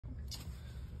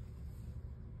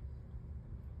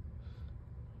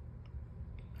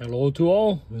Hello to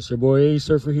all, it's your boy A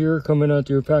Surfer here, coming out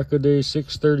to your pack of day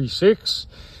 636.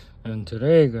 And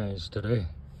today guys, today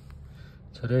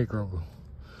Grogu,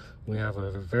 we have a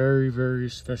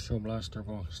very special blaster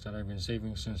box that I've been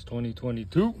saving since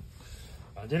 2022.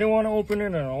 I didn't want to open it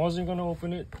and I wasn't going to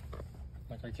open it.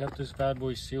 Like, I kept this bad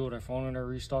boy sealed. I found it in a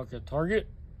restock at Target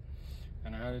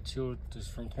and I had it sealed. This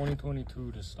from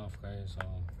 2022, this stuff guys.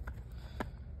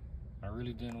 I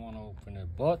really didn't want to open it,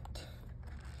 but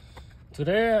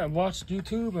today I watched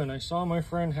YouTube and I saw my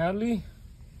friend Hadley.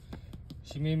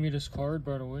 She made me this card,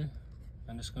 by the way,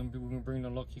 and it's gonna be, we're gonna bring the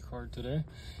lucky card today.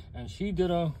 And she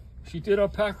did a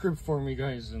pack rip for me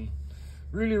guys, and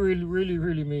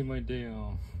really made my day.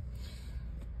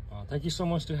 Thank you so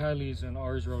much to Hadley's and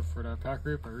Rs Road for that pack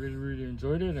rip. I really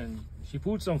enjoyed it, and she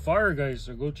put some fire guys,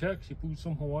 so go check. She put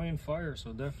some Hawaiian fire,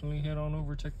 so definitely head on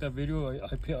over, check that video.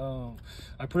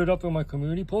 I put it up in my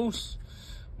community post.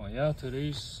 Well, yeah,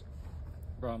 today's,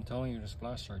 bro, I'm telling you, this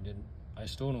blaster, I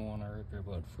still don't want to rip it,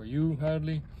 but for you,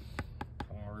 Hadley,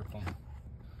 I'm gonna rip them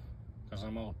because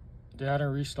I'm out. They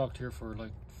hadn't restocked here for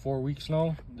like 4 weeks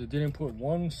now. They didn't put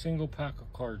one single pack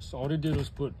of cards. All they did was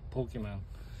put Pokemon,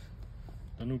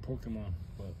 the new Pokemon.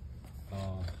 But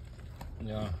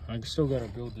yeah, I still gotta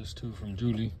build this too from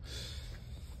Julie.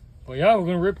 But yeah, we're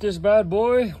gonna rip this bad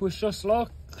boy. Wish us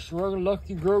luck.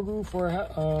 Lucky Grogu for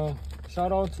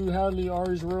shout out to Hadley,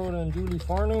 Rs Road, and Julie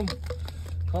Farnham.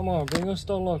 Come on, bring us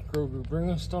the luck, Grogu. Bring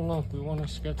us the luck. We want a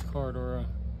sketch card or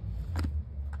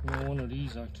one of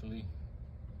these actually.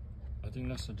 I think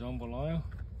that's a jambalaya.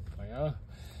 But yeah.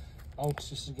 Ouch,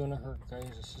 this is gonna hurt, guys.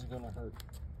 This is gonna hurt.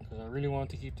 Because I really want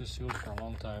to keep this sealed for a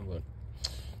long time, but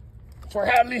for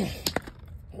Hadley,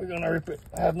 we're gonna rip it.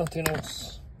 I have nothing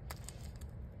else.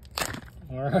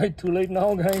 Alright, too late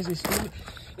now, guys.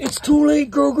 It's too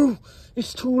late, Grogu.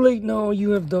 It's too late now.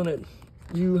 You have done it.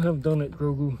 You have done it,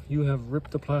 Grogu. You have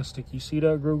ripped the plastic. You see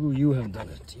that, Grogu? You have done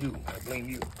it. I blame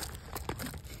you.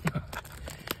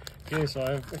 Okay, so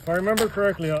if I remember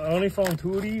correctly, I only found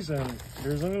 2 of these, and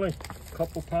there's only like a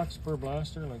couple packs per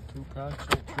blaster, like 2 packs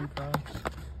or 3 packs.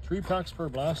 3 packs per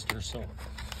blaster, so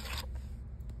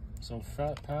some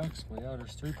fat packs. But yeah,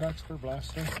 there's 3 packs per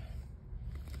blaster.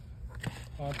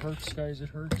 Oh, it hurts, guys. It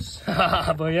hurts.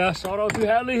 But yeah, shout out to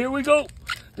Hadley. Here we go.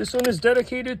 This one is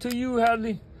dedicated to you,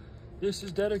 Hadley. This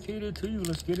is dedicated to you.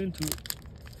 Let's get into it.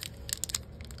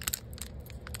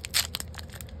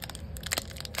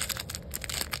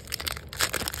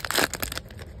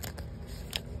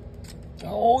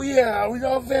 Oh yeah, we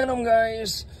got Venom,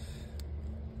 guys.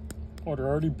 Oh, they're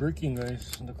already breaking,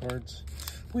 guys, the cards.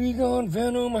 We got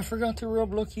Venom. I forgot to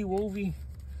rub Lucky Wolvie.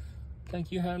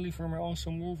 Thank you, Hadley, for my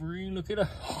awesome Wolverine. Look at that.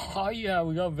 Oh yeah,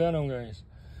 we got Venom, guys.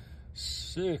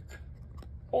 Sick.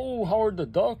 Oh, Howard the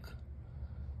Duck.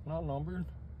 Not numbered.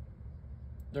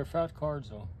 They're fat cards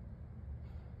though.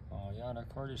 Oh yeah, that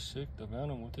card is sick. The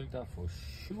Venom, we'll take that for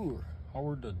sure.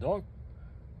 Howard the Duck.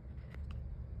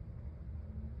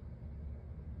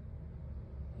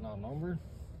 Not numbered.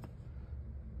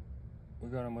 We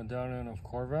got a medallion of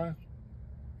Korvac.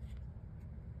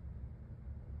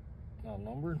 Not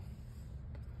numbered.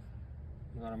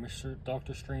 We got a Mr.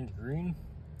 Doctor Strange Green.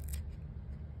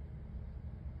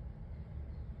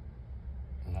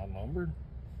 Not numbered.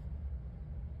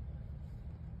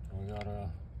 We got a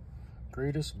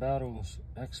Greatest Battles,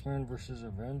 X-Men versus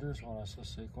Avengers. Oh, that's a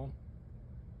sick one.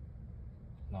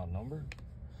 Not numbered.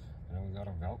 And then we got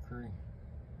a Valkyrie.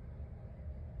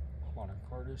 Oh, that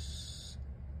card is...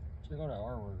 Check out that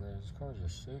artwork, guys. These cards are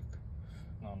sick.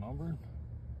 Not numbered.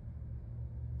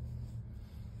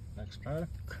 Next pack.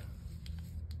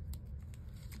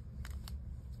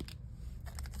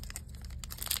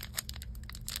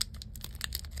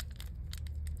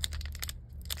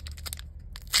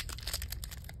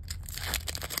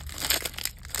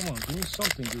 Come on, give me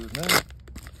something, dude, man.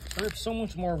 I ripped so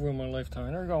much Marvel in my lifetime.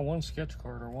 I never got one sketch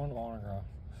card or one autograph.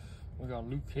 We got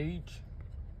Luke Cage.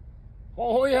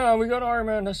 Oh yeah, we got Iron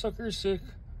Man. That sucker is sick.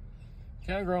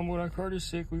 Can't grumble, that card is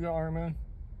sick. We got Iron Man.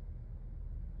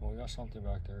 Oh, we got something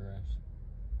back there, guys.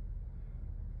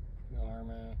 We got Iron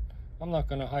Man. I'm not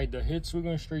gonna hide the hits. We're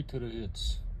going straight to the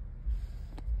hits.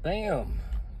 Bam!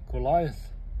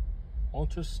 Goliath.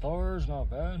 Ultra Stars, not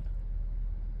bad.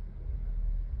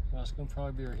 That's gonna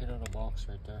probably be our hit out of the box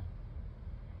right there.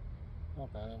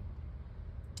 Not bad.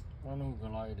 I don't know who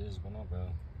Goliath is, but not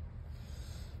bad.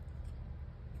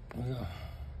 We got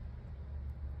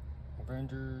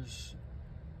Avengers,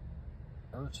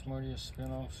 Earth's Mightiest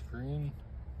Spin-off Screen.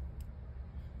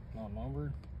 Not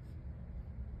numbered.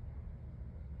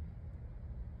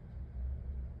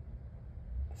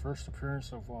 First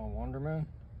appearance of Wonder Man.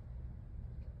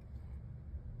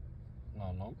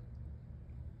 No, nope.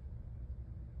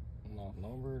 Not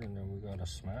numbered. And then we got a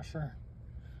smasher.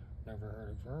 Never heard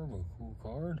of her, but cool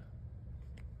card.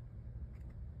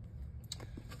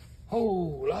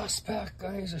 Oh, last pack,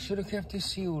 guys. I should have kept this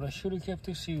sealed.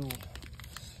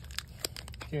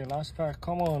 Okay, last pack.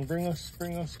 Come on, bring us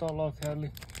that luck,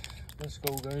 Hadley. Let's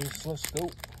go, guys. Let's go.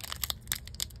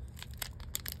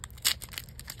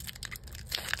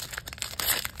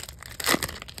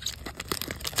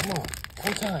 Come on,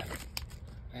 one time.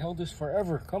 I held this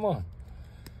forever. Come on.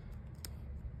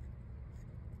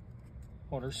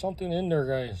 Oh, there's something in there,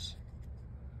 guys.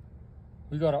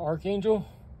 We got an Archangel.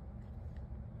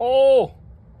 Oh!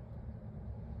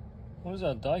 What is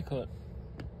that? Die cut.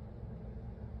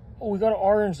 Oh, we got an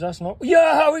orange. That's not...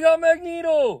 Yeah, we got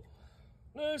Magneto!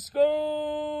 Let's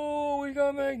go! We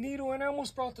got Magneto. And I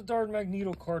almost brought the darn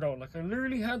Magneto card out. Like, I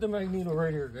literally had the Magneto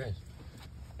right here, guys.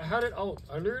 I had it out.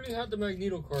 I literally had the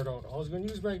Magneto card out. I was going to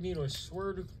use Magneto. I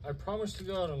swear to... I promised to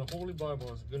God on the Holy Bible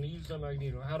I was going to use that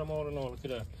Magneto. I had them all and all. Look at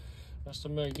that. That's the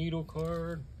Magneto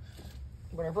card.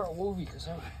 But I brought Wolvie because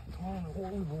I... Come on,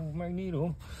 Wolvie,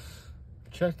 Magneto.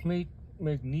 Checkmate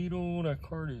Magneto. That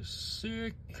card is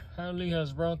sick. Hadley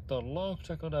has brought the luck.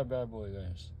 Check out that bad boy,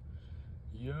 guys.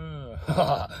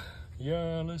 Yeah.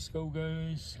 Yeah, let's go,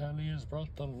 guys. Hadley has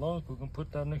brought the luck. We can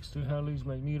put that next to Hadley's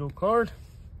Magneto card.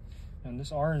 And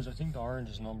this orange, I think the orange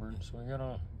is numbered. So we got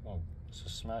a... Oh, it's a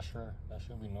smasher. That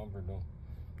should be numbered, though.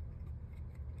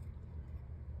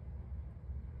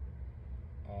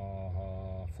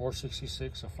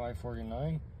 466 of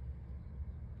 549.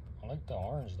 I like the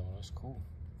orange though, that's cool.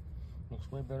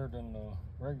 Looks way better than the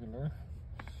regular.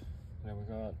 Then we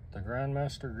got the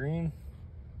Grandmaster Green.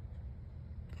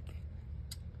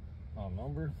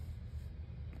 Numbered.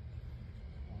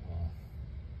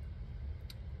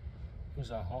 Who's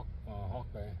that?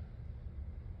 Hawkeye.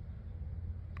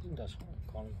 I think that's what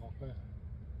I call him, Hawkeye.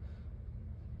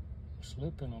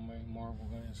 Slipping on my Marvel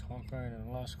guys. Hawkeye, and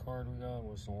the last card we got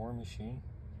was the War Machine.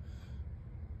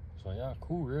 So yeah,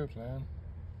 cool rip, man.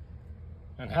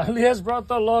 And Hadley has brought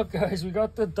the luck, guys. We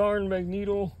got the darn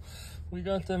Magneto. We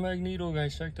got the Magneto,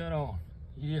 guys. Check that out.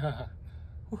 Yeah.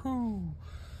 Woohoo.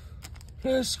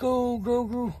 Let's go,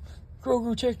 Grogu.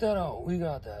 Grogu, check that out. We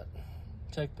got that.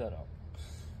 Check that out.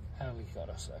 Hadley got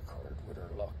us that card with her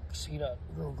luck. See that,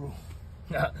 Grogu?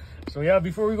 So yeah,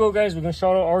 before we go, guys, we're gonna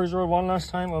shout out Ours Road one last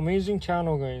time. Amazing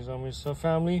channel, guys. It's a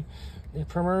family. They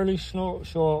primarily show a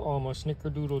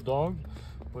snickerdoodle dog,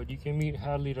 but you can meet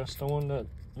Hadley. That's the one that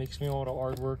makes me all the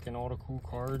artwork and all the cool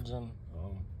cards. And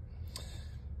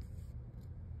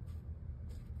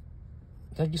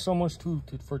thank you so much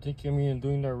for taking me and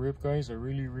doing that rip, guys. I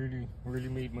really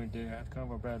made my day. I had kind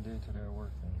of a bad day today at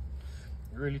work, and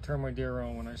it really turned my day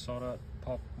around when I saw that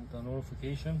pop, the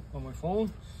notification on my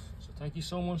phone. So thank you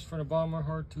so much from the bottom of my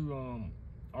heart to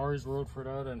Ours Road for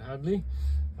that, and Hadley.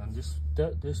 And this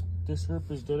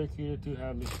rip is dedicated to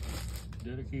Hadley.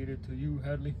 Dedicated to you,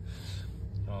 Hadley.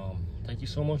 Thank you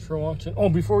so much for watching. Oh,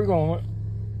 before we go,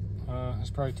 it's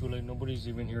probably too late. Nobody's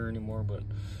even here anymore. But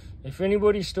if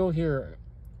anybody's still here,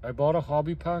 I bought a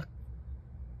hobby pack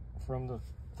from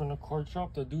the card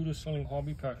shop. The dude is selling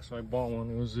hobby packs, so I bought one.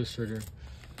 It was this right here.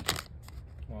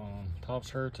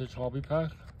 Topps Heritage Hobby Pack.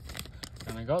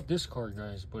 And I got this card,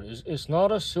 guys, but it's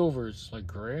not a silver, it's like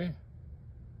gray.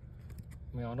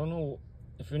 I mean, I don't know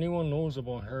if anyone knows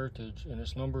about Heritage, and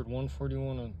it's numbered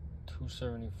 141 and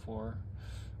 274.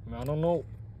 I mean, I don't know.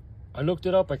 I looked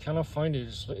it up, I cannot find it.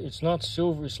 It's not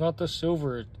silver, it's not the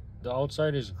silver. The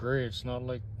outside is gray. It's not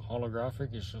like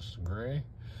holographic, it's just gray.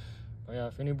 But yeah,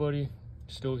 if anybody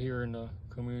still here in the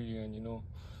community and you know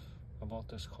about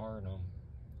this card,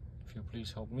 if you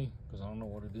please help me, because I don't know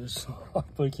what it is.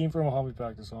 But it came from a hobby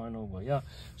pack, that's all I know. But yeah,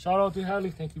 shout out to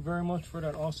Hadley. Thank you very much for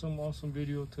that awesome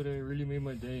video today. It really made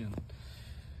my day. And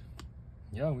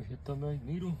yeah, we hit the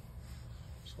Magneto.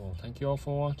 So thank you all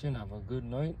for watching. Have a good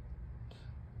night.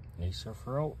 Ms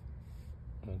Surfer out.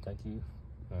 And thank you.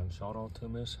 And shout out to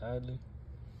Ms Hadley.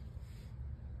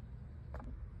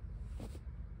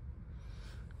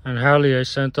 And Hadley, I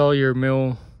sent all your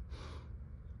mail.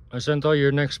 I sent all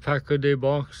your next pack a day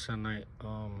box, and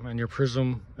and your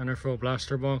Prism NFL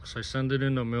Blaster box. I sent it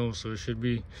in the mail, so it should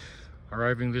be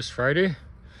arriving this Friday.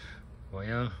 Well,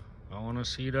 yeah, I want to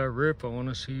see that rip. I want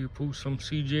to see you post some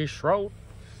CJ Shoutout.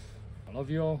 I love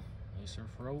y'all. Ms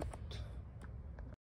Surfer out.